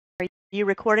you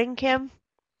recording, Kim?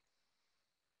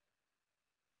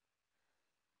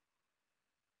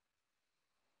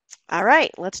 All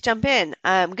right, let's jump in.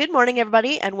 Good morning,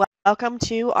 everybody, and welcome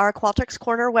to our Qualtrics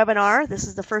Corner webinar. This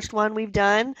is the first one we've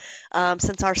done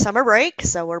since our summer break,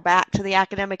 so we're back to the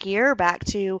academic year, back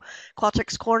to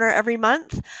Qualtrics Corner every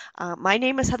month. My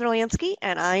name is Heather Lansky,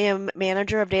 and I am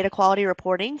Manager of Data Quality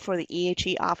Reporting for the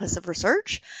EHE Office of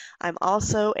Research. I'm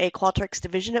also a Qualtrics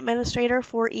Division Administrator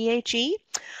for EHE.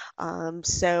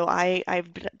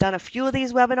 I've done a few of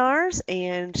these webinars,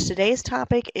 and today's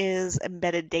topic is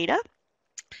embedded data.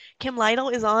 Kim Lytle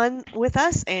is on with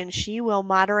us, and she will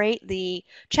moderate the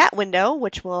chat window,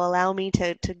 which will allow me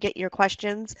to get your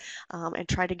questions and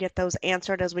try to get those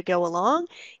answered as we go along.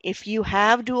 If you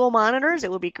have dual monitors,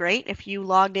 it would be great if you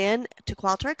logged in to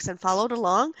Qualtrics and followed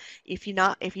along. If you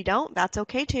don't, that's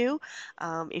okay too.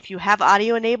 If you have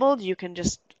audio enabled, you can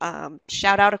just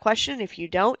shout out a question. If you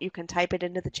don't, you can type it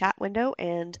into the chat window,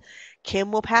 and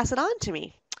Kim will pass it on to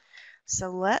me. So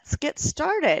let's get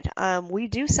started. We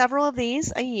do several of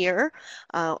these a year.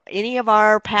 Any of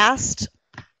our past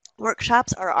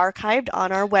workshops are archived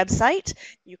on our website.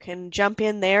 You can jump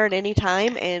in there at any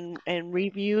time and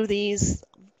review these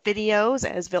videos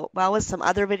as well as some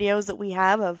other videos that we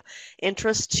have of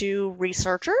interest to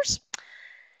researchers.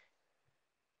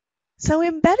 So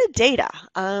embedded data.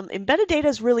 Embedded data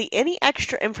is really any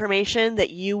extra information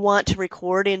that you want to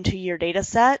record into your data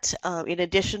set in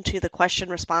addition to the question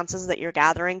responses that you're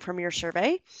gathering from your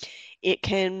survey. It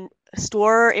can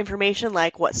store information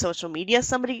like what social media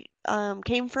somebody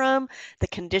came from, the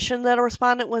condition that a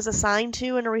respondent was assigned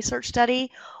to in a research study,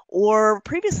 or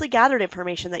previously gathered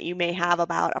information that you may have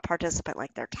about a participant,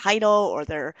 like their title or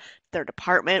their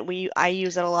department. I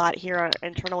use it a lot here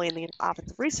internally in the Office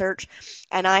of Research,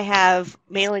 and I have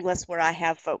mailing lists where I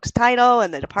have folks' title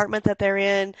and the department that they're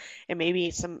in, and maybe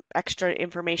some extra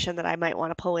information that I might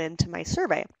want to pull into my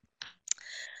survey.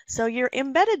 So your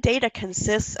embedded data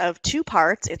consists of two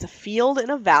parts. It's a field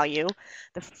and a value.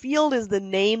 The field is the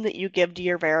name that you give to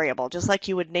your variable. Just like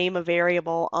you would name a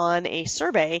variable on a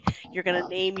survey, you're going to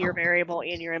name your variable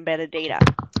in your embedded data.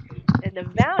 And the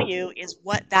value is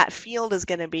what that field is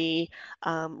going to be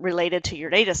related to your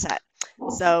data set.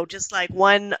 So just like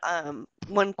one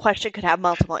question could have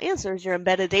multiple answers, your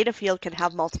embedded data field can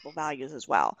have multiple values as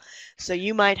well. So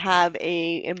you might have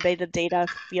a embedded data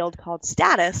field called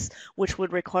status, which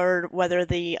would record whether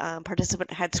the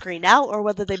participant had screened out or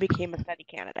whether they became a study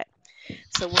candidate.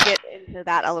 So we'll get into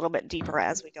that a little bit deeper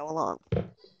as we go along.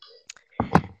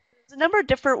 There's a number of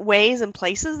different ways and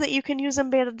places that you can use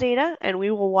embedded data, and we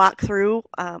will walk through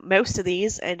most of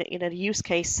these in a use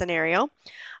case scenario.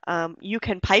 You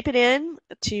can pipe it in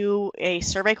to a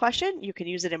survey question. You can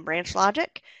use it in branch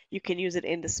logic. You can use it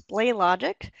in display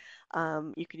logic.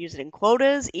 You can use it in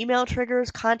quotas, email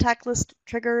triggers, contact list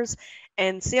triggers,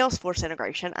 and Salesforce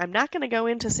integration. I'm not going to go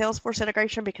into Salesforce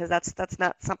integration because that's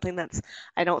not something that's,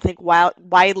 I don't think,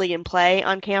 widely in play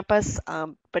on campus,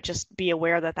 but just be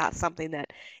aware that that's something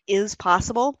that is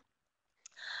possible.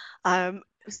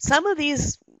 Some of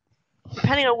these,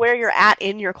 depending on where you're at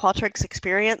in your Qualtrics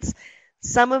experience,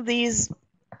 some of these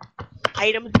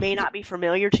items may not be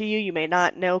familiar to you. You may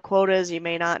not know quotas. You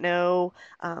may not know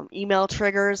email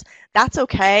triggers. That's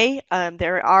okay.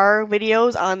 There are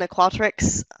videos on the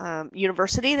Qualtrics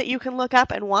University that you can look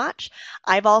up and watch.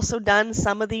 I've also done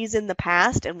some of these in the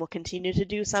past and will continue to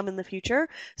do some in the future.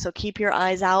 So keep your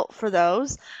eyes out for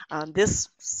those. This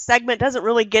segment doesn't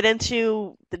really get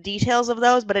into the details of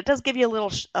those, but it does give you a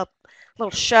little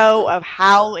show of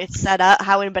how it's set up,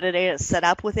 how embedded data is set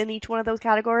up within each one of those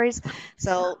categories.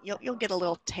 So you'll get a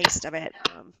little taste of it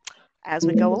as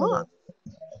we go along.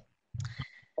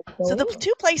 So the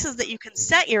two places that you can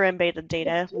set your embedded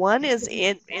data, one is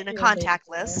in a contact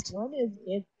list.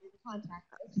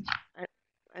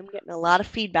 I'm getting a lot of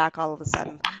feedback all of a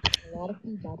sudden.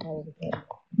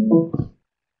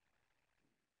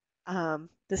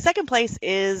 The second place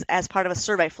is as part of a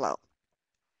survey flow.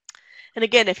 And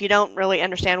again, if you don't really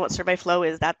understand what survey flow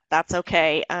is, that's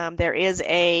okay. There is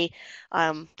a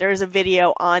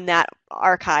video on that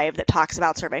archive that talks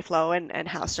about survey flow and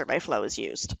how survey flow is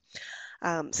used.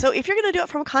 So if you're going to do it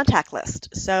from a contact list,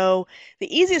 so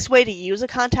the easiest way to use a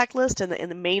contact list and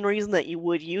the main reason that you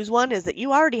would use one is that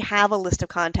you already have a list of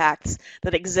contacts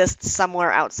that exists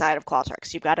somewhere outside of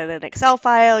Qualtrics. You've got it in an Excel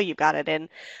file, you've got it in,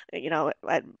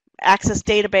 Access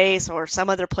database or some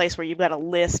other place where you've got a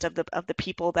list of the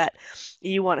people that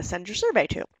you want to send your survey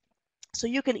to. So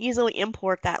you can easily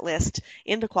import that list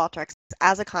into Qualtrics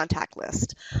as a contact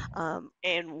list.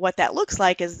 And what that looks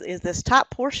like is this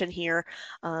top portion here.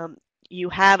 You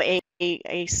have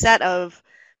a set of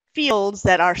fields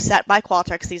that are set by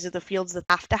Qualtrics. These are the fields that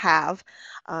have to have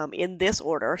in this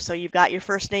order. So you've got your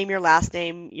first name, your last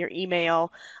name, your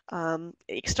email.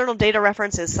 External data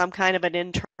reference is some kind of an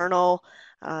internal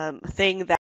thing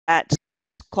that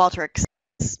Qualtrics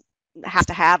has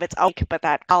to have. It's unique, but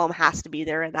that column has to be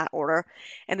there in that order.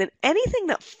 And then anything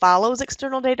that follows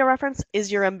external data reference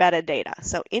is your embedded data.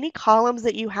 So any columns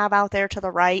that you have out there to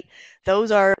the right,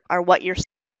 those are what you're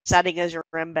setting as your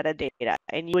embedded data.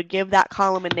 And you would give that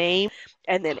column a name,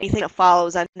 and then anything that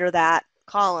follows under that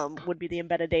column would be the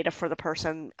embedded data for the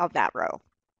person of that row.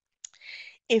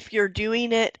 If you're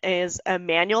doing it as a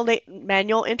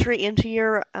manual entry into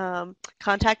your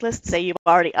contact list, say you've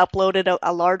already uploaded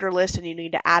a larger list and you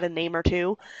need to add a name or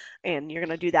two, and you're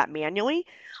going to do that manually,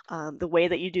 the way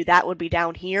that you do that would be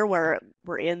down here where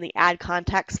we're in the Add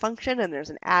Contacts function, and there's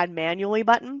an Add Manually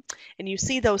button. And you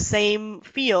see those same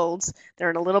fields. They're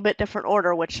in a little bit different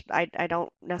order, which I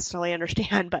don't necessarily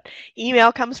understand, but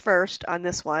email comes first on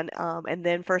this one, and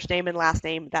then first name and last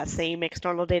name, that same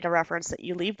external data reference that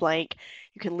you leave blank.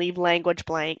 You can leave language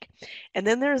blank. And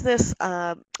then there's this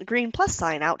green plus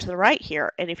sign out to the right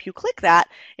here. And if you click that,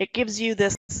 it gives you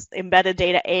this embedded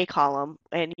data A column,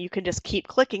 and you can just keep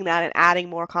clicking that and adding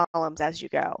more columns as you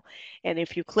go. And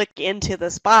if you click into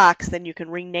this box, then you can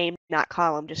rename that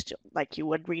column just like you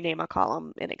would rename a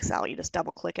column in Excel. You just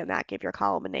double click in that, give your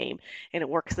column a name, and it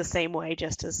works the same way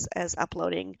just as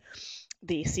uploading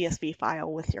the CSV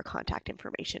file with your contact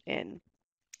information in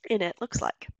it looks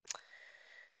like.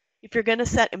 If you're going to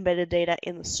set embedded data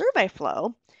in the survey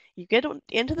flow, you get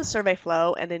into the survey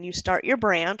flow and then you start your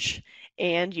branch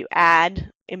and you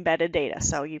add embedded data.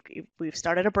 So we've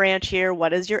started a branch here.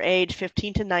 What is your age?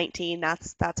 15 to 19.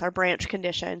 That's our branch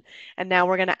condition. And now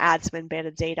we're going to add some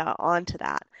embedded data onto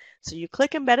that. So you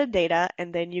click embedded data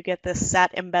and then you get this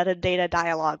set embedded data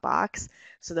dialog box.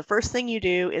 So the first thing you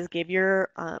do is give your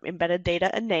embedded data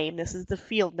a name. This is the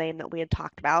field name that we had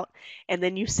talked about. And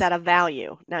then you set a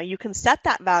value. Now you can set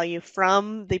that value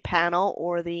from the panel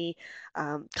or the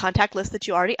contact list that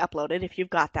you already uploaded if you've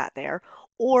got that there,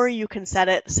 or you can set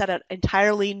an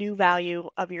entirely new value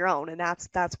of your own. And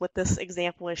that's what this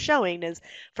example is showing, is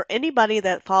for anybody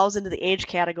that falls into the age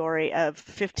category of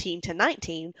 15 to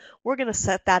 19, we're going to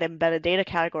set that embedded data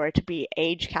category to be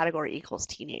age category equals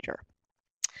teenager.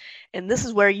 And this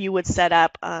is where you would set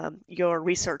up your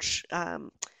research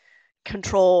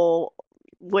control,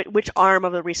 which arm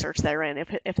of the research they're in.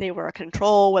 If they were a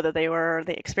control, whether they were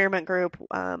the experiment group,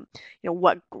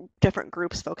 what different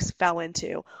groups folks fell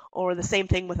into, or the same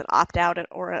thing with an opt-out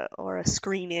or a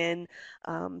screen-in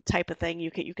type of thing.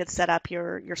 You could set up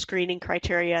your screening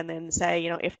criteria and then say,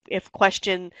 if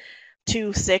question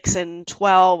 2, 6, and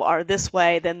 12 are this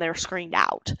way, then they're screened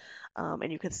out.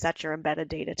 And you could set your embedded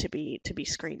data to be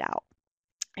screened out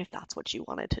if that's what you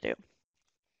wanted to do.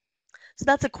 So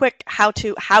that's a quick how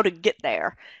to get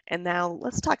there. And now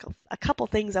let's talk a couple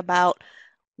things about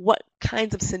what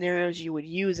kinds of scenarios you would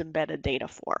use embedded data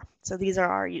for. So these are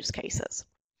our use cases.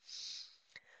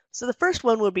 So the first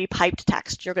one would be piped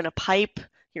text. You're going to pipe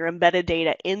your embedded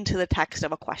data into the text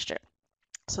of a question.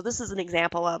 So this is an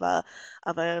example of a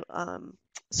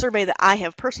survey that I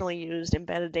have personally used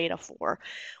embedded data for.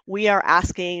 We are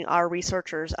asking our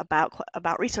researchers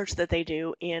about research that they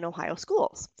do in Ohio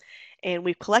schools. And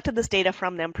we've collected this data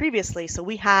from them previously, so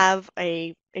we have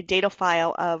a data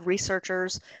file of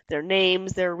researchers, their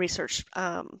names, their research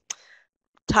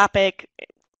topic,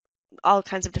 all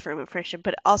kinds of different information,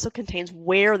 but it also contains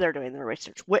where they're doing their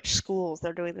research, which schools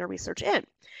they're doing their research in.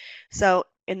 So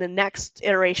in the next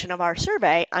iteration of our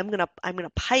survey, I'm gonna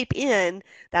pipe in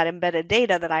that embedded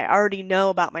data that I already know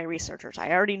about my researchers.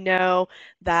 I already know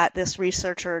that this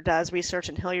researcher does research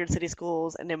in Hilliard City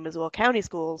Schools and in Missoula County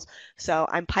Schools, so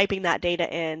I'm piping that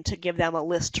data in to give them a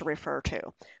list to refer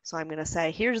to. So I'm gonna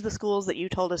say, here's the schools that you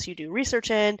told us you do research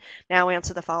in. Now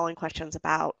answer the following questions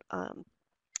about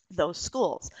those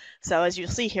schools. So as you'll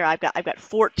see here, I've got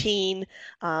 14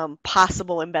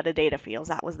 possible embedded data fields.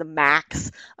 That was the max.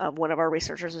 One of our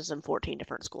researchers is in 14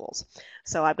 different schools.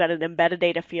 So I've got an embedded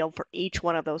data field for each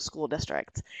one of those school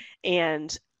districts.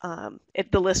 And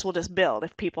the list will just build.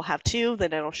 If people have 2,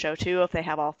 then it'll show 2. If they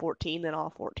have all 14, then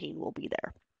all 14 will be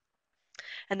there.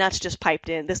 And that's just piped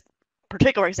in. This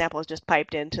particular example is just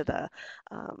piped into the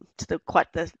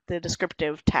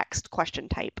descriptive text question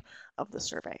type of the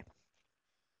survey.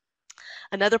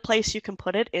 Another place you can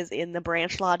put it is in the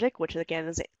branch logic, which again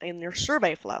is in your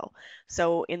survey flow.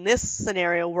 So in this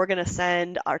scenario, we're going to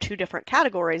send our 2 different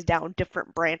categories down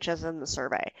different branches in the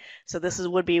survey. So this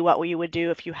would be what we would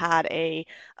do if you had a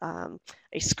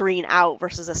screen out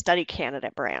versus a study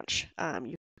candidate branch.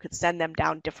 You could send them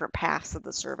down different paths of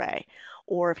the survey.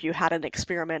 or if you had an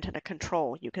experiment and a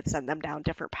control, you could send them down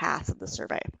different paths of the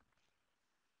survey.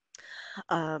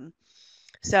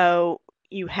 So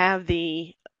you have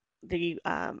the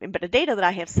embedded data that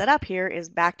I have set up here is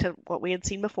back to what we had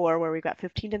seen before, where we've got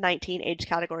 15 to 19 age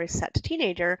categories set to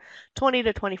teenager, 20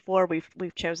 to 24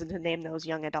 we've chosen to name those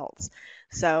young adults.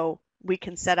 So we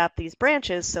can set up these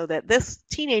branches so that this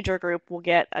teenager group will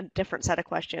get a different set of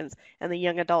questions and the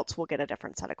young adults will get a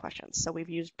different set of questions. So we've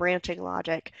used branching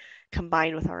logic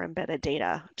combined with our embedded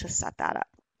data to set that up.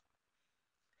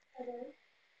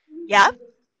 Yeah?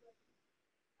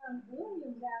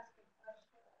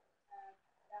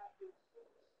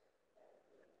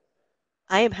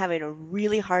 I am having a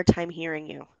really hard time hearing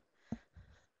you.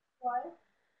 What?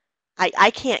 I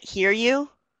can't hear you.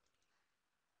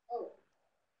 Oh,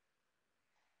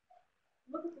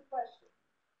 look at the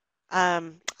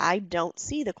question. I don't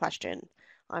see the question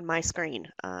on my screen.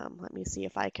 Let me see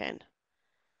if I can. Hang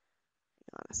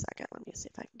on a second. Let me see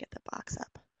if I can get the box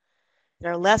up.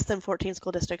 There are less than 14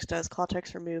 school districts. Does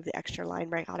Qualtrics remove the extra line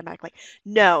break automatically?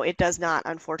 No, it does not,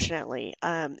 unfortunately.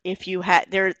 If you had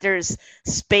there's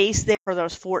space there for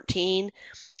those 14,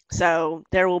 so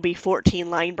there will be 14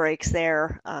 line breaks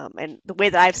there. And the way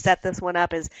that I've set this one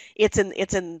up is it's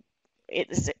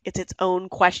its own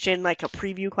question, like a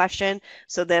preview question.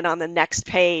 So then on the next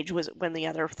page was when the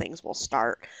other things will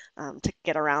start to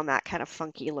get around that kind of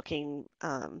funky looking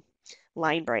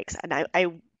line breaks. And I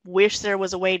wish there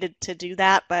was a way to do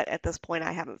that, but at this point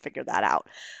I haven't figured that out.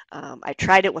 I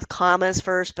tried it with commas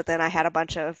first, but then I had a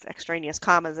bunch of extraneous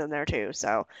commas in there too.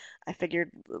 So I figured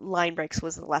line breaks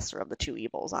was the lesser of the two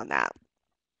evils on that.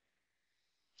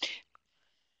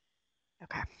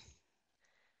 Okay.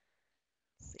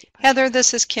 Heather,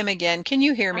 this is Kim again. Can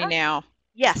you hear me now?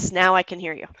 Yes, now I can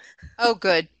hear you. Oh,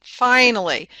 good.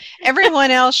 Finally.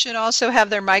 Everyone else should also have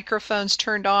their microphones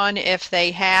turned on if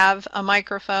they have a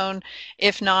microphone.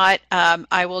 If not,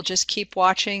 I will just keep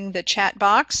watching the chat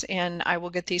box and I will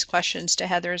get these questions to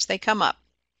Heather as they come up.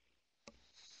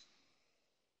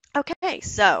 Okay,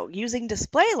 so using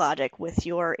display logic with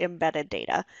your embedded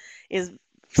data is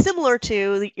similar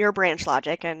to your branch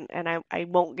logic, and I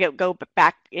won't go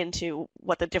back into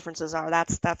what the differences are.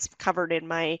 That's covered in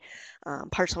my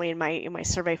partially in my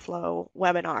survey flow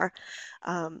webinar.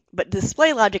 But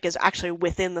display logic is actually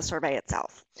within the survey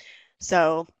itself.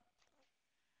 So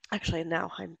actually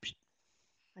now I've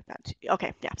got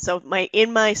okay, yeah. So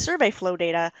in my survey flow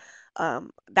data,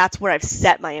 that's where I've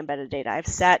set my embedded data. I've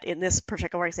set, in this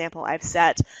particular example, I've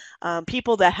set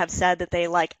people that have said that they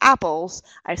like apples,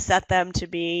 I've set them to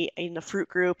be in the fruit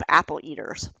group apple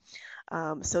eaters.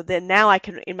 So then now I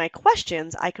can, in my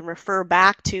questions, I can refer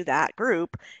back to that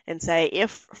group and say,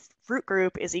 if fruit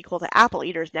group is equal to apple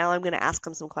eaters, now I'm going to ask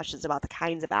them some questions about the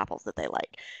kinds of apples that they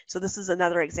like. So this is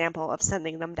another example of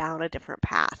sending them down a different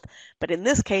path. But in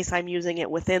this case, I'm using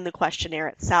it within the questionnaire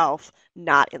itself,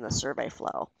 not in the survey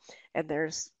flow. And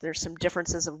there's some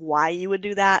differences of why you would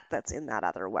do that. That's in that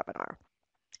other webinar.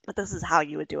 But this is how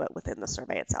you would do it within the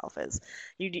survey itself, is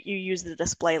you use the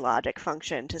display logic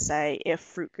function to say if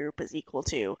fruit group is equal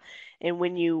to. And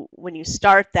when you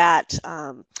start that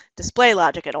display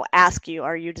logic, it'll ask you,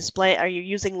 are you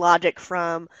using logic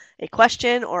from a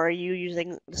question, or are you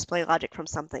using display logic from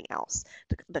something else?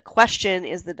 The question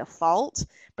is the default,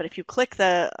 but if you click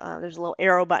there's a little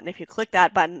arrow button. If you click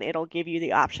that button, it'll give you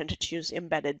the option to choose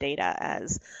embedded data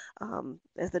as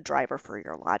the driver for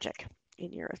your logic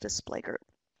in your display group.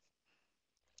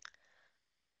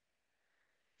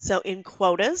 So in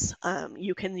quotas,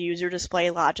 you can use your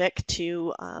display logic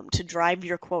to drive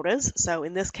your quotas. So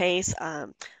in this case,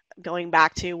 going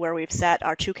back to where we've set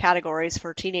our two categories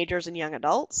for teenagers and young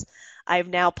adults, I've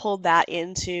now pulled that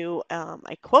into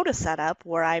a quota setup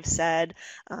where I've said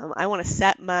I want to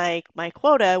set my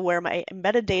quota where my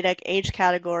embedded data age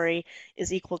category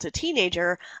is equal to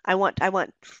teenager. I want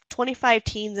 25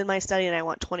 teens in my study and I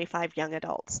want 25 young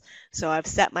adults. So I've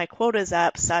set my quotas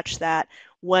up such that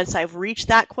once I've reached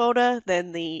that quota,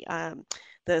 then the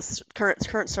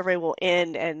current survey will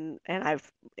end, and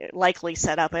I've likely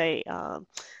set up an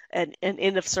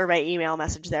end of survey email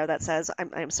message there that says,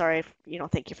 I'm sorry, if,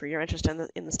 thank you for your interest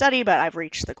in the study, but I've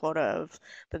reached the quota of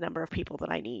the number of people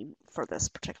that I need for this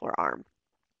particular arm.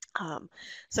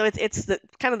 So it's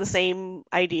kind of the same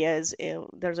idea as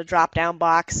there's a drop-down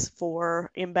box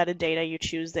for embedded data. You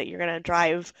choose that you're going to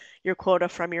drive your quota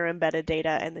from your embedded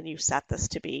data, and then you set this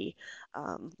to be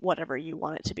whatever you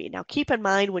want it to be. Now, keep in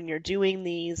mind when you're doing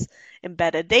these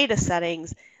embedded data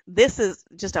settings, this is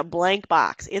just a blank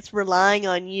box. It's relying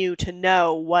on you to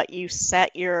know what you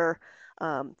set your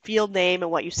field name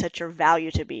and what you set your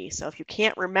value to be. So if you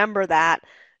can't remember that,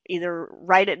 either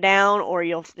write it down or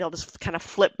you'll just kind of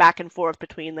flip back and forth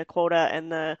between the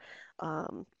quota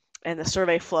um, and the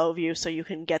survey flow view so you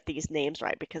can get these names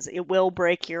right, because it will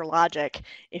break your logic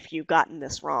if you've gotten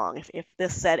this wrong. If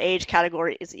this said age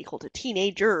category is equal to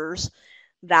teenagers,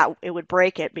 that it would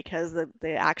break it because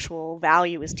the actual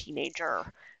value is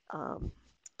teenager. Um,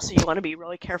 so you want to be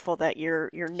really careful that you're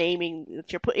naming,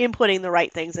 that you're inputting the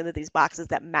right things into these boxes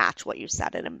that match what you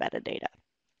set in embedded data.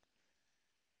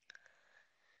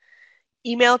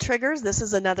 Email triggers, this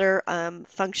is another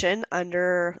function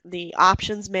under the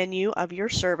options menu of your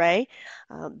survey.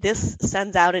 This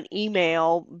sends out an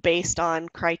email based on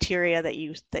criteria that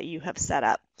you have set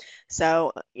up.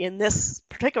 So in this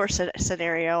particular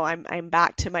scenario, I'm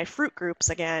back to my fruit groups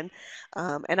again,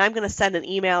 and I'm going to send an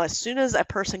email as soon as a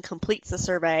person completes the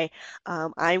survey.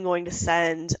 I'm going to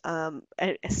send a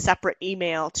separate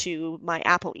email to my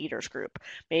apple eaters group.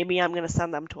 Maybe I'm going to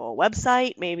send them to a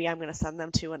website. Maybe I'm going to send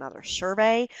them to another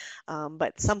survey.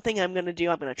 But something I'm going to do,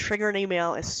 I'm going to trigger an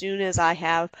email as soon as I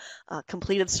have a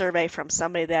completed survey from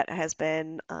somebody that has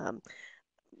been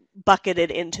bucketed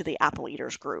into the apple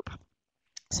eaters group.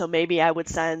 So maybe I would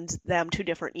send them two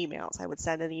different emails. I would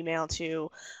send an email to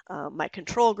my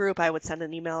control group. I would send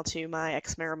an email to my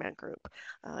experiment group.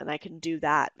 And I can do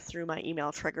that through my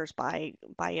email triggers by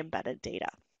embedded data.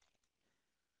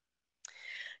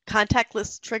 Contact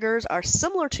list triggers are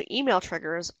similar to email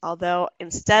triggers, although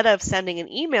instead of sending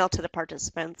an email to the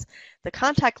participants, the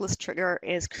contact list trigger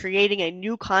is creating a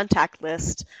new contact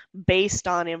list based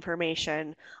on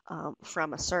information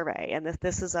from a survey. And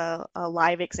this is a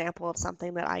live example of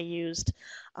something that I used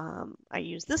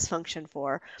this function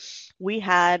for. We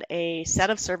had a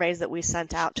set of surveys that we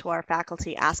sent out to our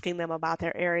faculty asking them about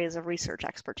their areas of research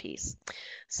expertise.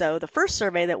 So the first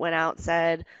survey that went out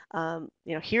said,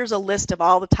 here's a list of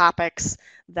all the topics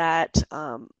that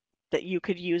that you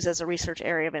could use as a research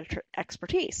area of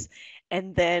expertise.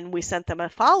 And then we sent them a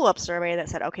follow-up survey that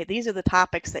said, okay, these are the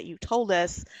topics that you told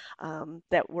us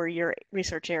that were your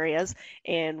research areas,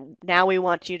 and now we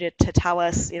want you to tell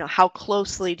us, how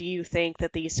closely do you think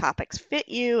that these topics fit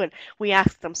you? And we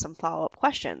asked them some follow-up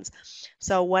questions.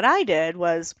 So what I did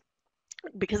was,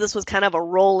 because this was kind of a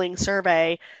rolling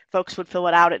survey, folks would fill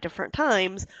it out at different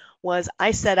times, was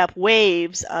I set up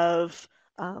waves of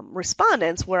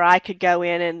respondents where I could go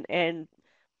in and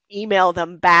email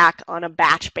them back on a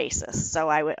batch basis. So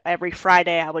every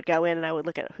Friday I would go in and I would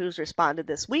look at who's responded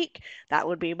this week. That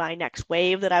would be my next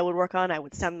wave that I would work on. I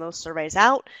would send those surveys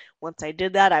out. Once I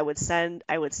did that, I would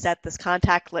set this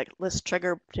contact list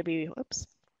trigger to be, oops,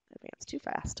 advanced too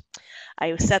fast.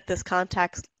 I set this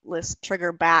contact list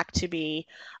trigger back to be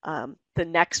the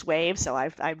next wave. So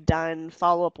I've done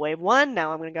follow-up wave 1.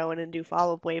 Now I'm going to go in and do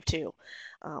follow-up wave 2.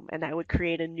 And I would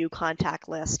create a new contact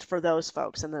list for those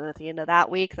folks. And then at the end of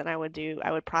that week, then I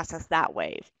would process that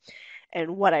wave.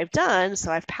 And what I've done,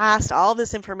 so I've passed all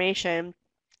this information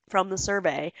from the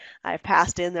survey. I've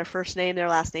passed in their first name, their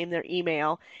last name, their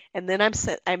email, and then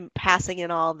I'm passing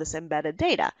in all of this embedded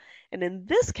data. And in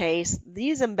this case,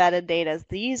 these embedded data,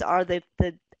 these are the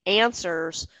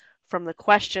answers from the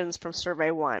questions from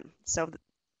survey 1. So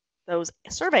those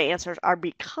survey answers are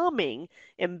becoming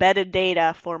embedded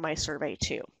data for my survey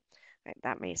 2. Right,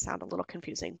 that may sound a little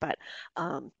confusing, but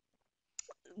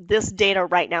this data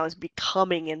right now is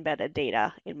becoming embedded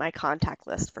data in my contact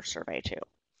list for survey 2.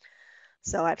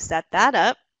 So I've set that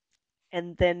up,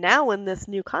 and then now when this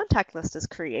new contact list is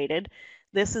created,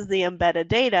 this is the embedded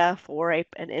data for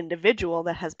an individual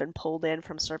that has been pulled in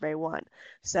from survey 1.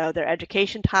 So their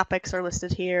education topics are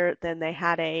listed here. Then they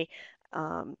had a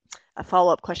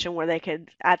follow-up question where they could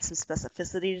add some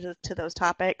specificity to those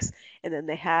topics, and then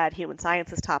they had human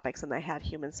sciences topics and they had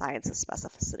human sciences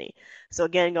specificity. So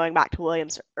again, going back to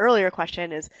William's earlier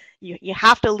question, is you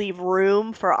have to leave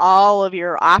room for all of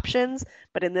your options,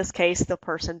 but in this case the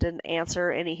person didn't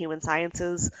answer any human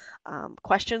sciences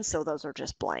questions, so those are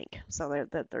just blank. So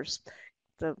there's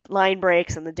the line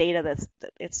breaks and the data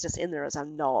it's just in there as a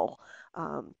null,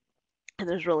 and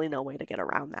there's really no way to get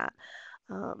around that.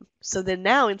 So then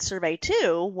now in survey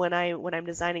 2, when I'm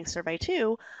designing survey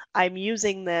 2, I'm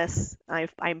using this,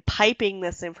 I'm piping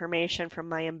this information from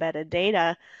my embedded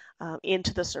data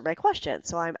into the survey question.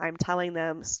 So I'm telling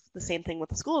them the same thing with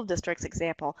the school of districts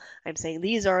example. I'm saying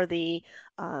these are the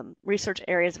research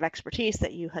areas of expertise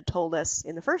that you had told us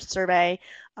in the first survey.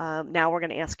 Now we're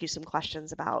going to ask you some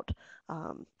questions about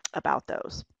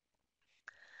those.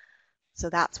 So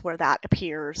that's where that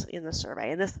appears in the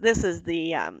survey. And this is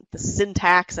the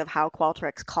syntax of how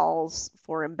Qualtrics calls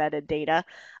for embedded data.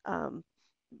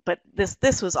 But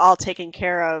this was all taken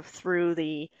care of through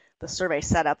the the survey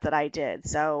setup that I did.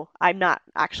 So I'm not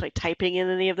actually typing in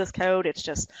any of this code. It's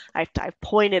just I've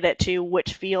pointed it to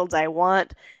which fields I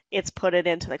want. It's put it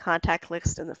into the contact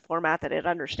list in the format that it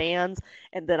understands,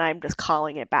 and then I'm just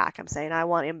calling it back. I'm saying I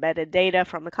want embedded data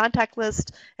from the contact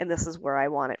list, and this is where I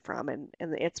want it from, and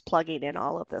it's plugging in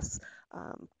all of this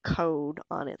code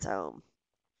on its own.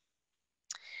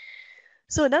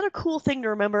 So another cool thing to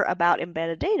remember about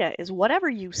embedded data is whatever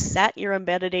you set your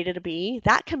embedded data to be,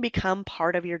 that can become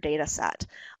part of your data set.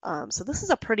 So this is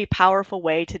a pretty powerful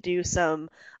way to do some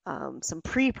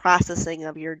pre-processing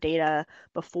of your data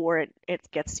before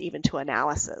it gets even to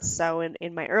analysis. So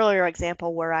in my earlier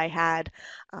example where I had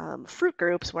fruit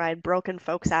groups, where I had broken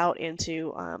folks out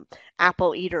into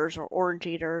apple eaters or orange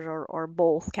eaters or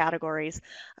both categories,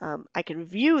 I can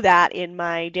view that in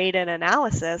my data and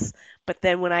analysis. But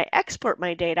then when I export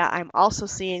my data, I'm also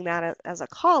seeing that as a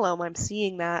column. I'm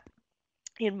seeing that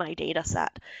in my data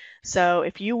set. So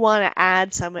if you want to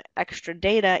add some extra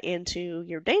data into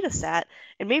your data set,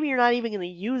 and maybe you're not even going to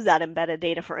use that embedded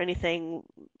data for anything,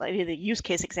 like any of the use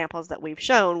case examples that we've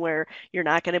shown, where you're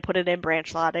not going to put it in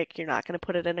branch logic, you're not going to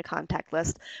put it in a contact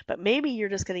list, but maybe you're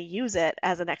just going to use it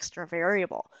as an extra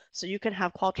variable. So you can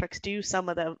have Qualtrics do some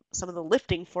of the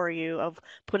lifting for you of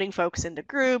putting folks into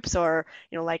groups, or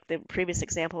like the previous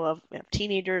example of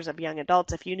teenagers, of young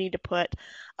adults. If you need to put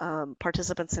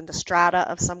participants into strata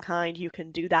of some kind, you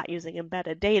can do that using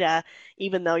embedded data,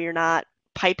 even though you're not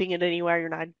piping it anywhere, you're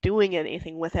not doing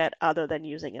anything with it other than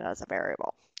using it as a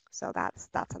variable. So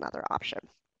that's another option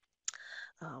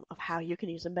of how you can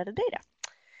use embedded data.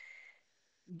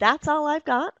 That's all I've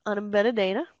got on embedded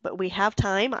data, but we have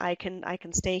time. I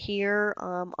can stay here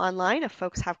online if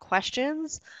folks have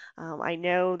questions. I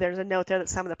know there's a note there that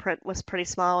some of the print was pretty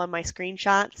small in my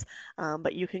screenshots,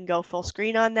 but you can go full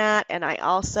screen on that. And I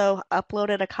also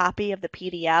uploaded a copy of the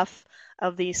PDF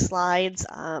of these slides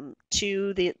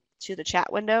to the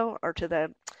chat window or to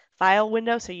the file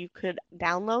window, so you could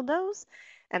download those.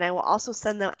 And I will also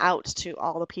send them out to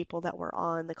all the people that were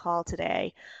on the call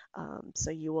today. So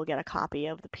you will get a copy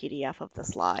of the PDF of the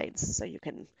slides, so you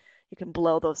can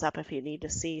blow those up if you need to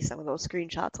see some of those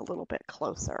screenshots a little bit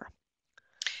closer.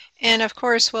 And of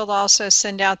course, we'll also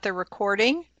send out the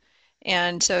recording.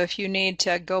 And so if you need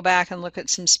to go back and look at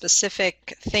some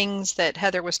specific things that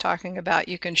Heather was talking about,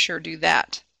 you can sure do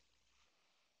that.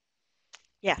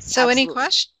 Yes, so absolutely. Any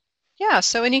questions? Yeah,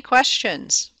 so any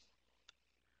questions?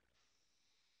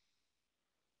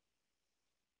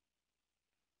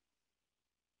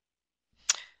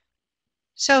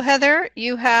 So Heather,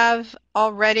 you have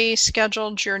already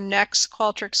scheduled your next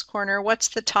Qualtrics Corner. What's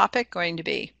the topic going to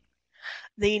be?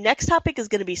 The next topic is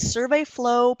going to be Survey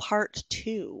Flow Part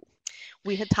 2.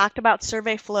 We had talked about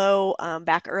Survey Flow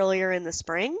back earlier in the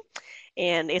spring,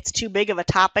 and it's too big of a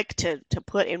topic to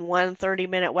put in one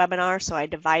 30-minute webinar, so I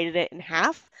divided it in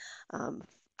half.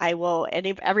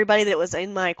 Everybody that was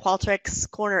in my Qualtrics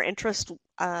Corner interest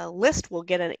list will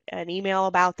get an email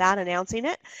about that announcing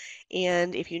it.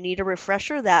 And if you need a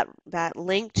refresher, that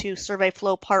link to Survey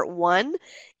Flow Part 1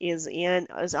 is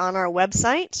on our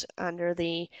website under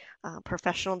the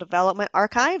Professional Development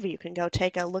Archive. You can go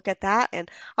take a look at that, and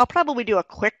I'll probably do a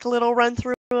quick little run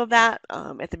through of that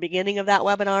at the beginning of that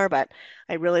webinar, but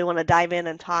I really want to dive in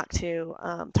and talk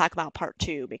about Part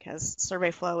 2, because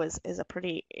Survey Flow is a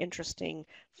pretty interesting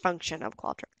function of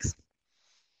Qualtrics.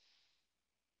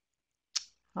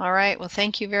 All right, well,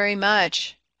 thank you very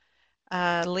much.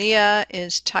 Leah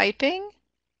is typing.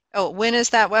 Oh, when is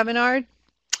that webinar?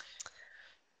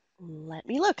 Let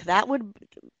me look.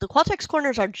 The Qualtrics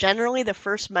Corners are generally the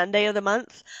first Monday of the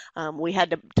month. We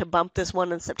had to bump this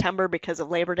one in September because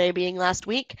of Labor Day being last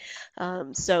week.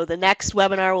 So the next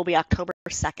webinar will be October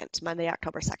 2nd, Monday,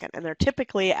 October 2nd, and they're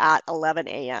typically at 11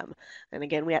 a.m. And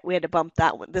again, we had to bump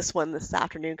this one this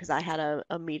afternoon because I had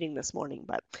a meeting this morning.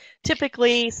 But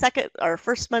typically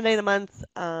first Monday of the month,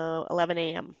 11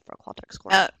 a.m. for Qualtrics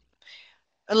Corners.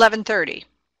 11:30.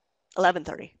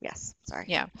 11:30. Yes, sorry.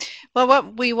 Yeah. Well,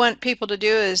 what we want people to do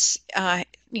is,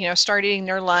 start eating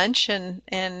their lunch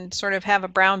and sort of have a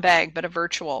brown bag, but a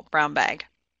virtual brown bag.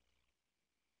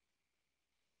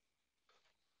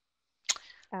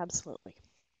 Absolutely.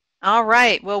 All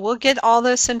right. Well, we'll get all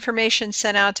this information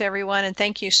sent out to everyone, and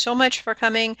thank you so much for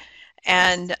coming,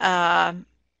 and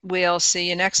we'll see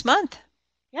you next month.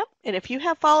 Yep. And if you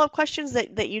have follow-up questions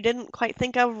that you didn't quite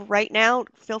think of right now,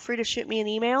 feel free to shoot me an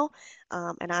email,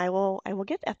 and I will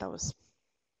get at those.